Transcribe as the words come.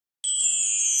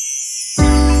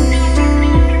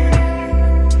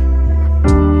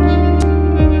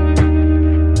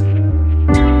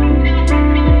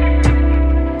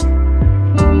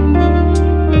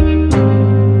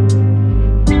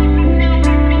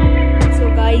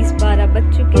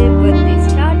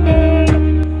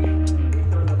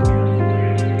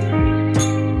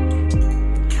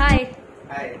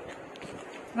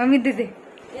Mummy दे दे।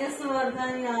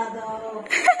 यादव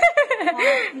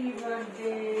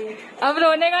अब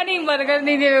रोने का नहीं, बर्गर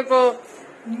नहीं दे मेरे को।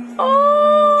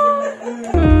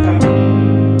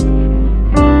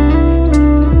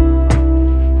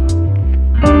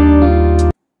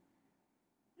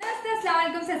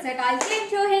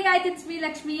 It's me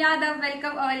Laxmi Yadav.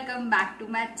 Welcome back to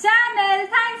my channel.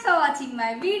 Thanks for watching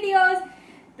my videos.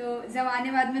 तो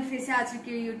जमाने बाद में फिर से आ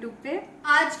चुकी हूँ यूट्यूब पे।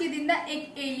 आज के दिन ना एक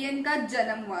एलियन का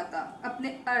जन्म हुआ था अपने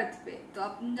अर्थ पे। तो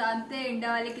अपन जानते हैं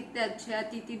इंडिया वाले कितने अच्छे हैं,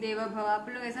 अतिथि देवो भव, आप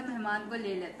लोग ऐसा मेहमान को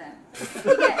ले लेता है,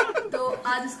 ठीक है। तो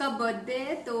आज उसका बर्थडे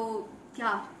है, तो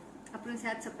क्या अपन उसे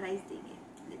आज सरप्राइज देंगे।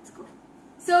 Let's go.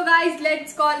 So guys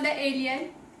let's call the alien.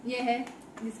 ये है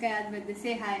जिसका आज बर्थडे।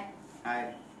 से हाय। हाय।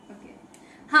 ओके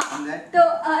हाँ, तो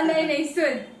नहीं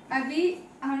सुन, अभी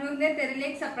हम लोग ने तेरे लिए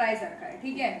एक सरप्राइज रखा है,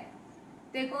 ठीक है।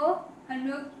 देखो हम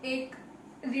लोग एक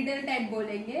रिडल टाइप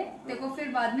बोलेंगे, देखो फिर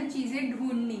बाद में चीजें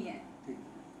ढूंढनी है।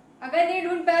 अगर नहीं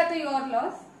ढूंढ पाया तो योर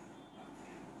लॉस।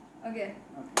 ओके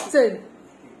सुन,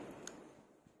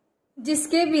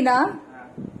 जिसके बिना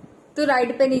तू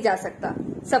राइड पे नहीं जा सकता,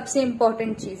 सबसे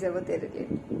इम्पोर्टेंट चीज है वो तेरे लिए।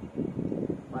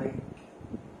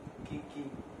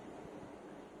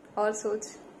 और सोच,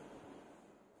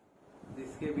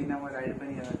 जिसके बिना मैं राइड पे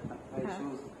नहीं जा सकता।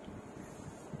 हाँ।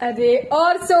 अरे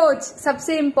और सोच,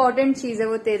 सबसे इम्पोर्टेंट चीज है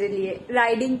वो तेरे लिए,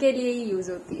 राइडिंग के लिए ही यूज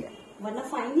होती है, वरना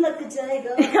फाइन लग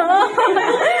जाएगा।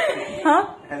 हाँ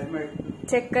हेलमेट।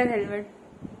 चेक कर हेलमेट।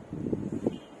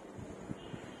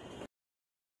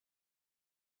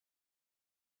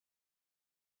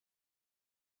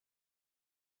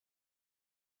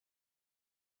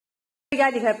 क्या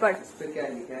लिखा है पढ़। इस पे क्या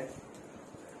लिखा है?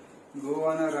 Go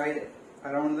on a ride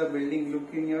around the building,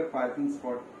 look in your parking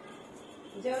spot.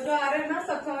 जो आ रहा है ना,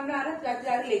 सब समझ में आ रहा है,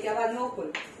 जाके लेके आ, बाद में वो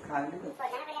खुल खाली तो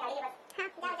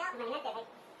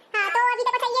हाँ, तो अभी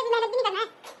तक बताइए, मेहनत भी नहीं करना है।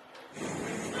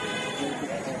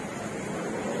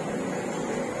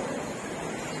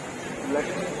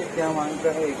 लक्ष्मी से क्या मांगता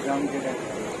है एग्जाम के टाइम?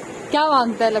 क्या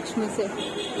मांगता है लक्ष्मी से?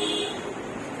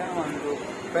 क्या मांगो?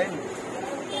 Pen.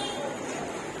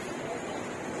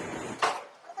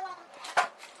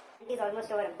 It is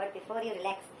almost over, but before you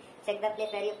relax, check the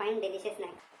place where you find delicious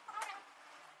snacks.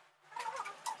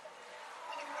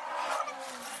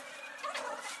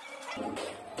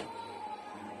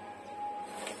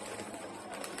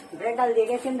 Bread डाल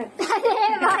दिया क्या अंदर?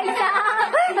 भाई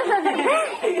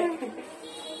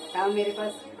हाँ, मेरे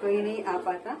पास कोई नहीं आ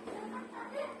पाता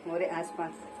मेरे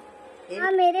आसपास।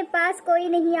 हाँ, मेरे पास कोई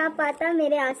नहीं आ पाता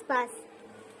मेरे आसपास।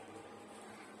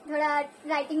 थोड़ा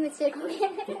राइटिंग मिस्टेक हो गया।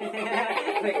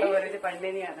 मेरे से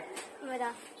पढ़ने नहीं आता।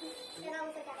 बता,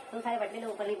 तुम सारे पढ़ने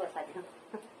ऊपर नहीं पहुँच पाते हो।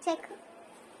 चेक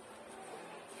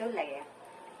क्यों लगेगा?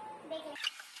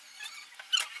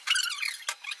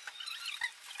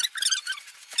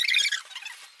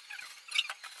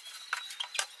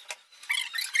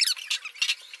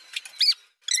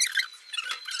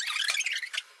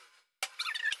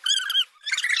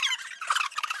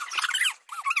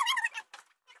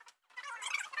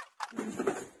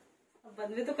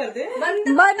 बंद भी तो कर दे। बंद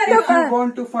तो If you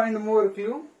want to find more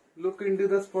clue, look into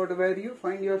the spot where you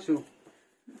find your shoe.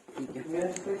 ठीक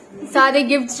है। सारे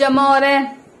गिफ्ट जमा हो रहे हैं।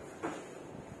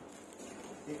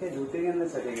 ठीक है, जूते के अंदर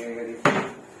चले गए गरीब।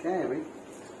 क्या है भाई?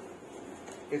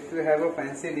 If you have a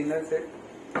fancy dinner set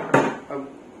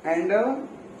and a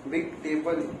big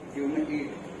table you may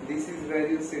eat, this is where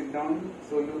you sit down,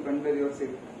 so look under your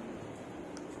seat.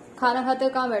 खाना खाते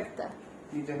कहाँ बैठता है?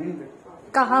 ये जमीन पे।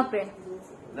 कहाँ पे?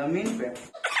 जमीन पे।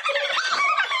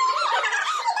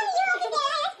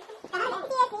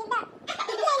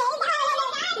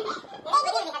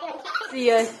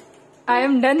 Yes, I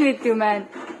am done with you, man.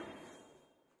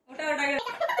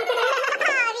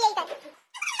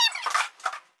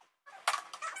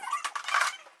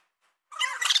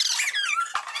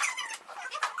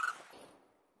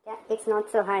 It's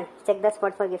not so hard. Check the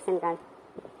spot for gifts and cards.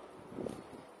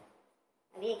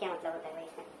 अभी ये क्या मतलब होता है भाई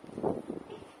इसका?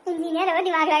 इंजीनियर हो,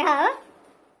 दिमाग लगाओ।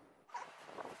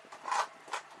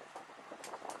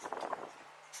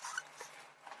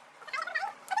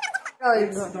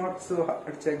 It's not so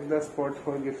hard. Check the spot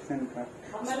for gifts and cards.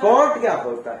 Spot क्या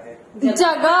होता है?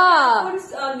 जगह।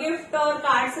 गिफ्ट और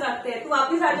कार्ड्स रखते हैं, तू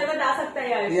वापिस हर जगह जा सकता है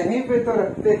यार। यहीं पे तो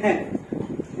रखते हैं।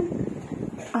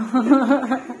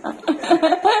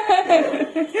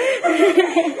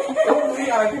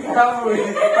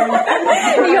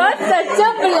 You're such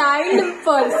a blind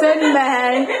person,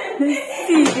 man.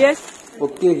 Serious.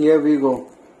 Okay, here we go.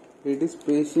 It is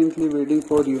patiently waiting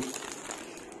for you.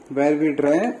 Where we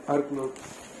dry our clothes.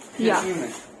 Yeah.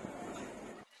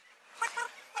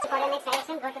 For the next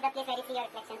direction, go to the place where you see your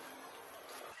reflection.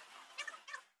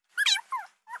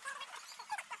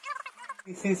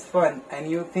 This is fun and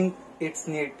you think it's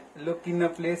neat. Look in a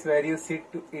place where you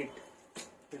sit to eat.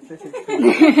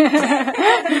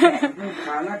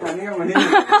 खाना खाने का मन ही नहीं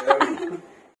करता।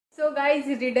 So guys,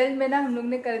 riddle में ना हम लोग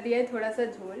ने कर दिया है थोड़ा सा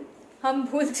झोल। हम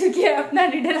भूल चुके हैं अपना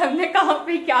रिडल हमने कहाँ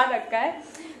पे क्या रखा है।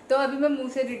 तो अभी मैं मुंह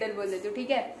से रिडल बोल देती हूँ,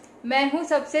 ठीक है। मैं हूँ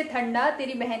सबसे ठंडा,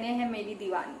 तेरी बहनें हैं मेरी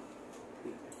दीवानी।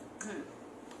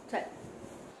 चल।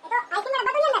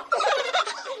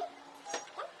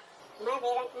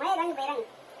 मैं रंग बेरंग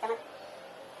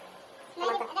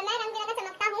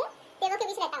चमकता हूँ, तेरों के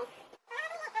बीच रहता हूँ।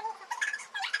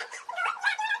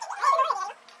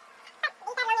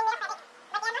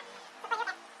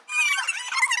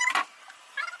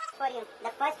 For you,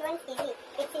 the first one's easy.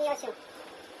 It's in your shoe.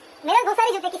 मेरे बहुत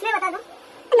सारे जूते, किसमें बता दूँ?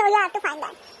 No, you have to find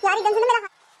that. यार एकदम से मेरा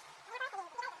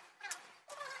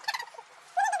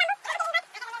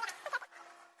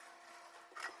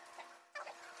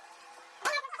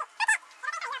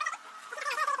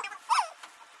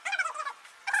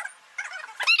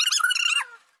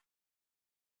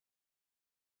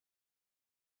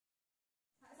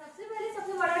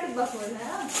सबसे बड़ा डिब्बा खोलना है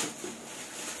ना।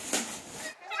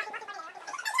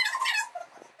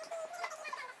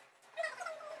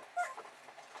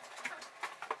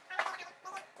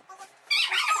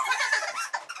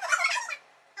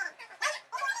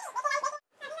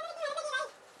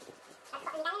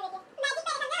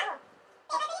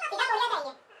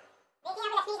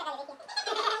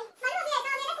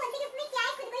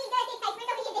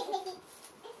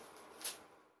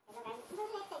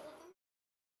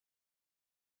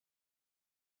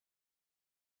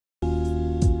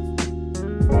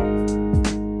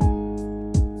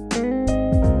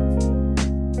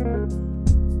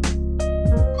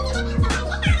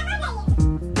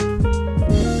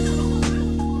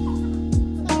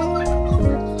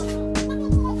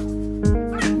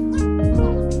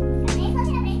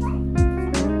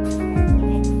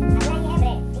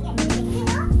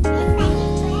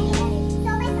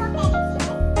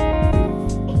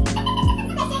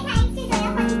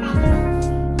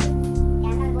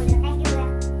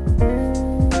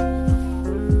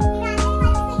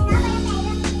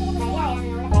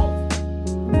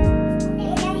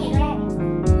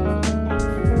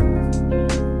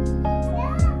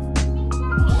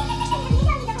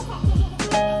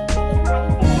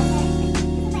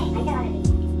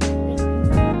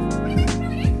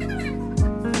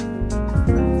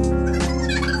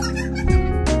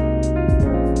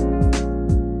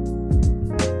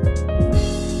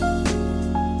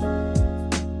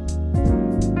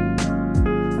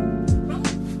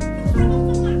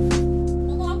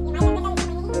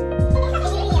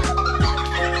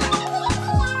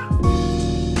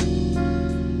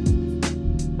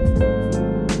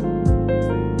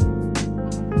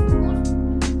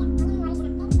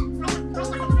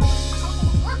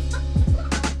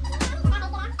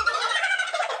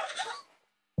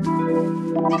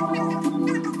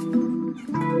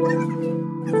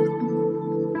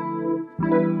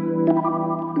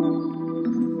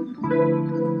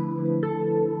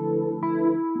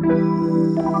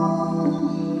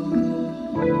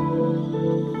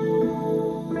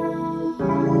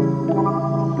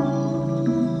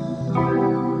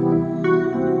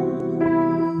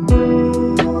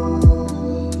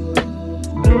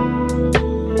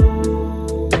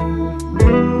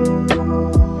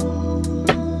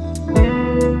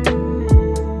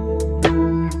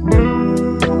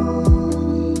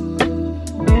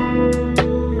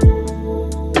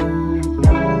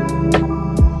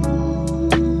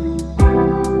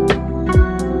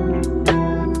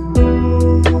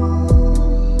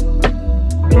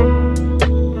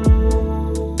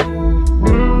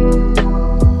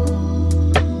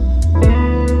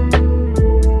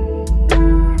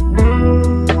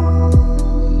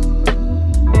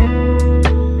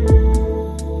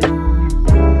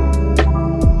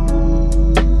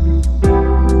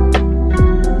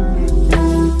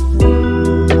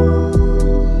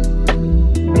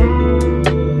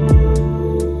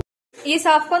 ये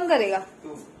साफ कौन करेगा?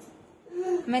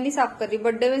 मैं नहीं साफ कर रही,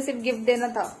 बर्थडे में सिर्फ गिफ्ट देना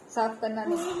था, साफ करना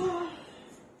नहीं।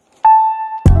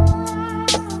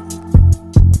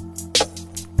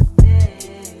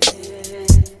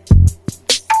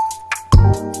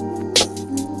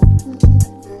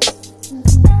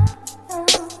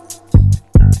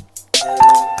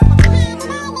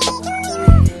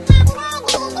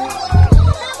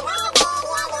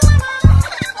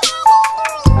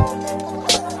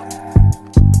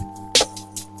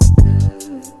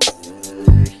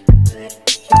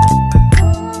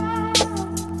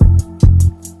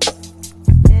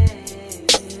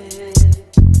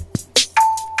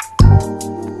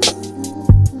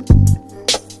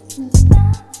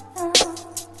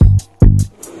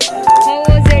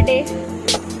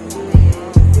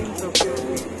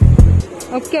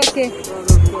 ओके ओके,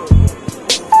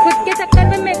 खुद के चक्कर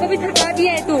में मेरे को भी थका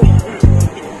दिया है तू।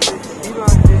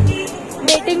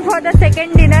 Waiting for the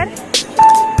second dinner.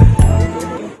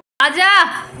 आजा।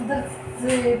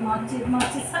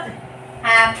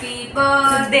 Happy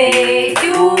birthday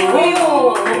to you.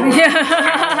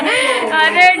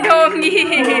 अरे ढोंगी।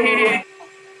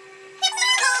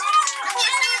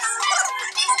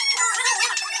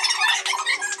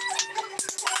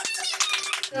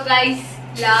 तो गाइस,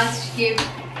 लास्ट गिफ्ट,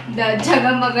 द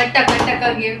जगमग टका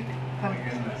गिफ्ट।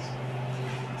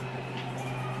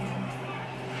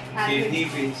 किडनी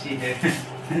बेची है।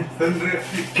 सुन रहे हो?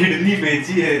 किडनी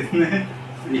बेची है इसने।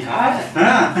 हाँ,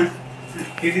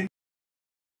 किडनी।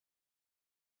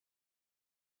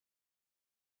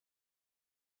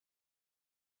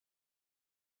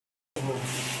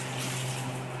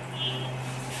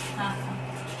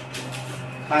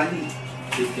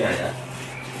 खाली क्या यार,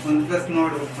 उनका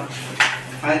स्नोड होता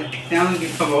है क्या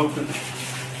गिफ्ट अबाउट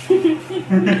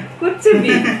कुछ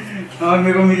भी। और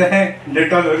मेरे को मिला है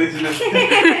डेटॉल ओरिजिनल।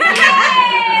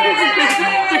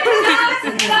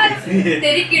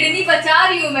 तेरी किडनी बचा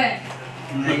रही हूँ मैं।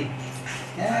 नहीं,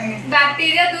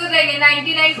 बैक्टीरिया दूर रहेंगे।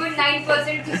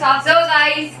 99.9% तो साफ। So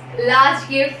guys, last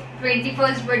gift,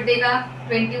 21st birthday का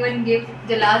 21 गिफ्ट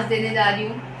जो लास्ट देने जा रही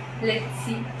हूँ। Let's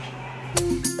see.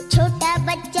 छोटा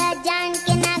बच्चा जान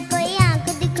के ना कोई आंख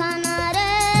दिखाना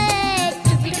रे,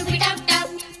 टुपी टुपी टप टप,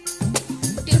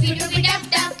 टुपी टुपी टप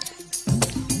टप,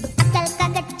 अकल का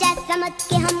कच्चा समझ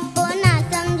के हमको ना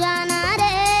समझाना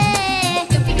रे,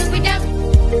 टुपी टुपी टप।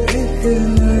 एक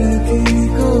लड़की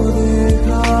को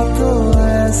देखा तो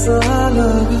ऐसा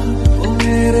लगा वो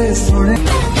मेरे सुने।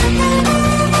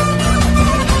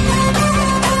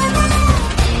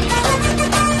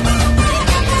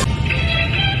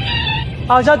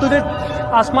 आजा तुझे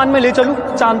आसमान में ले चलूं,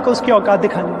 चांद को उसकी औकात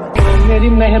दिखाने। मेरी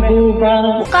महबूबा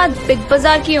औकात बिग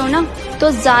बाजार की हो ना,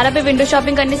 तो ज़ारा पे विंडो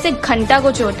शॉपिंग करने से घंटा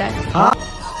कुछ होता है। हाँ?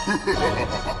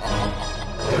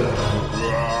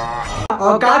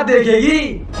 औकात देखेगी।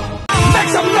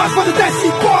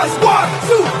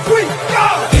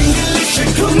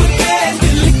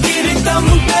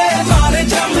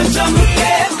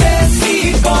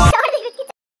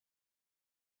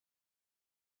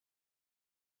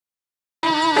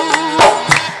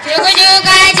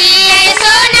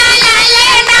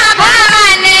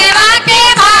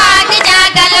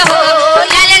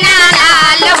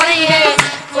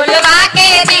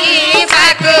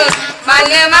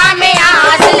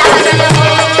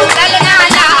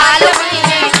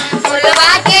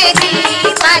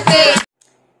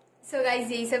 सो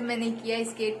गाइज, यही सब मैंने किया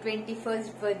इसके 21st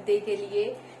बर्थडे के लिए।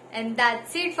 And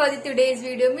that's it for the today's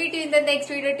video. Meet you in the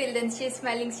next video. Till then stay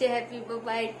smiling, stay happy,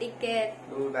 bye, take care.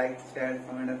 Like, share,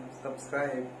 comment,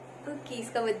 subscribe. Okay,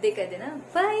 इसका birthday कर देना।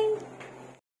 बाय।